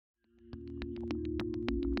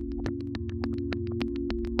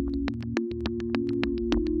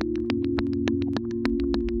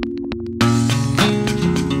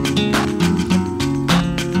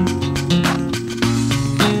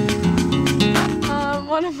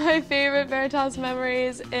One of my favorite Veritas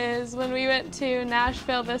memories is when we went to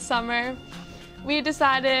Nashville this summer. We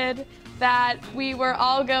decided that we were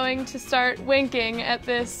all going to start winking at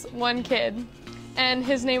this one kid, and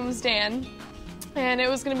his name was Dan. And it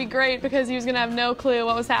was going to be great because he was going to have no clue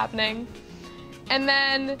what was happening. And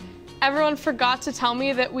then everyone forgot to tell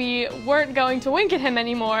me that we weren't going to wink at him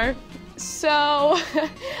anymore. So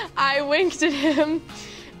I winked at him,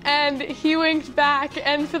 and he winked back,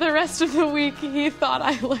 and for the rest of the week he thought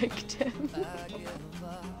I liked him.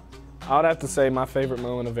 I would have to say my favorite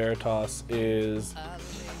moment of Veritas is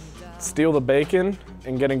steal the bacon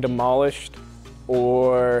and getting demolished,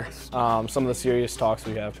 or some of the serious talks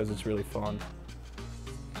we have, because it's really fun.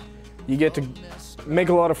 You get to make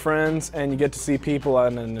a lot of friends, and you get to see people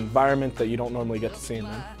in an environment that you don't normally get to see in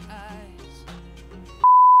them.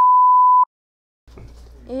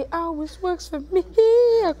 It always works for me,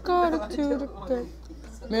 I got it to the cut.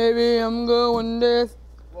 Maybe I'm going deaf.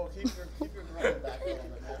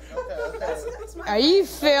 Are you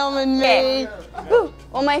filming me?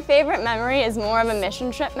 Well, my favorite memory is more of a mission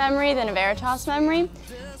trip memory than a Veritas memory.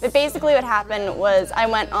 But basically what happened was I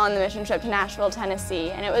went on the mission trip to Nashville,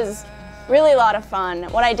 Tennessee, and it was really a lot of fun.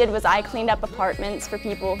 What I did was I cleaned up apartments for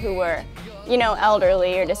people who were, you know,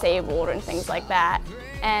 elderly or disabled and things like that.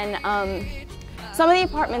 And some of the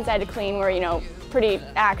apartments I had to clean were, you know, pretty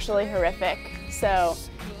actually horrific. So,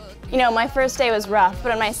 you know, my first day was rough,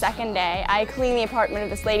 but on my second day, I cleaned the apartment of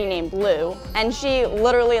this lady named Blue, and she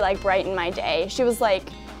literally like brightened my day. She was like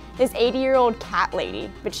this 80-year-old cat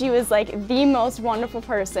lady, but she was like the most wonderful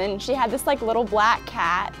person. She had this like little black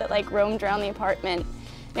cat that like roamed around the apartment.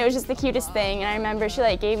 And it was just the cutest thing, and I remember she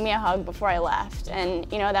like gave me a hug before I left, and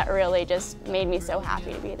you know, that really just made me so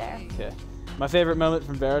happy to be there. Okay. My favorite moment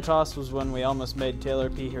from Veritas was when we almost made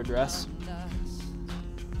Taylor pee her dress.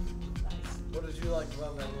 What did you like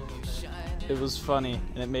about that moment? It was funny,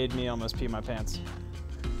 and it made me almost pee my pants.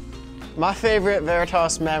 My favorite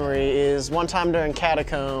Veritas memory is one time during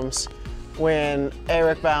Catacombs when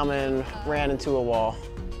Eric Bauman ran into a wall.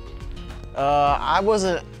 I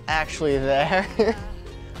wasn't actually there,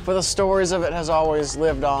 but the stories of it has always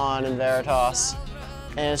lived on in Veritas.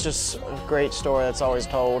 And it's just a great story that's always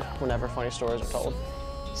told whenever funny stories are told.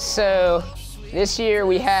 So this year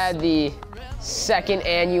we had the second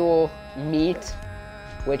annual MEAT,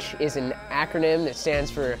 which is an acronym that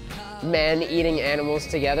stands for Men Eating Animals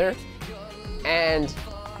Together. And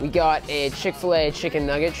we got a Chick-fil-A chicken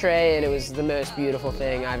nugget tray, and it was the most beautiful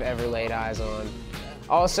thing I've ever laid eyes on.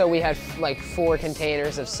 Also, we had like 4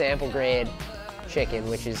 containers of sample grade chicken,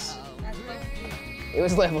 which is, it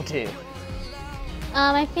was level 2.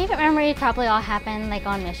 My favorite memory probably all happened like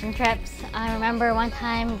on mission trips. I remember one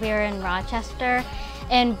time we were in Rochester,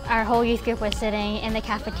 and our whole youth group was sitting in the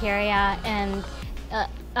cafeteria, and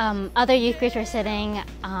other youth groups were sitting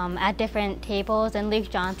at different tables, and Luke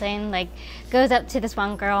Johnson like goes up to this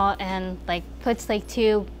one girl and like puts like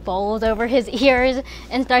 2 bowls over his ears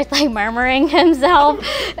and starts like murmuring himself,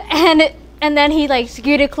 and then he like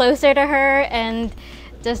scooted closer to her, and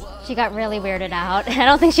she got really weirded out. I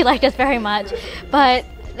don't think she liked us very much, but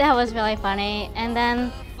that was really funny. And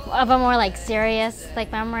then of a more like serious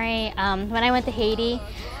like memory, when I went to Haiti,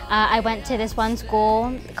 I went to this one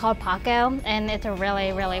school called Paco, and it's a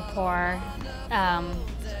really, really poor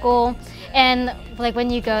school. And like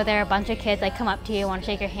when you go there, a bunch of kids like come up to you, want to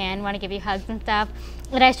shake your hand, want to give you hugs and stuff.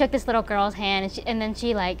 And I shook this little girl's hand, and then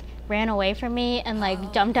she like ran away from me and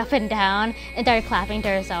like jumped up and down and started clapping to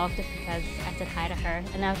herself just because I said hi to her.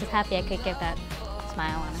 And I was just happy I could get that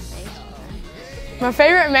smile on her face. My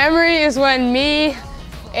favorite memory is when me,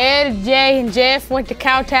 Ed, Jay, and Jeff went to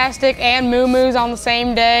Cowtastic and Moo Moo's on the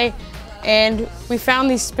same day, and we found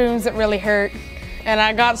these spoons that really hurt. And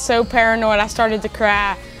I got so paranoid I started to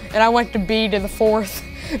cry, and I went to B to the 4th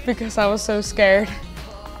because I was so scared.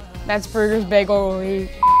 That's Brugger's Bagelry.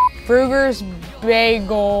 Brugger's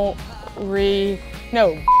Bagelry.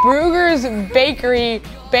 No, Brugger's Bakery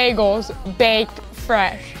Bagels Baked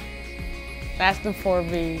Fresh. That's the 4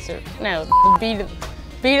 B's. No, the B to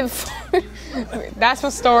the 4. That's my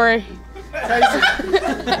story. That's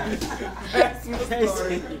my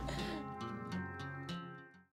story.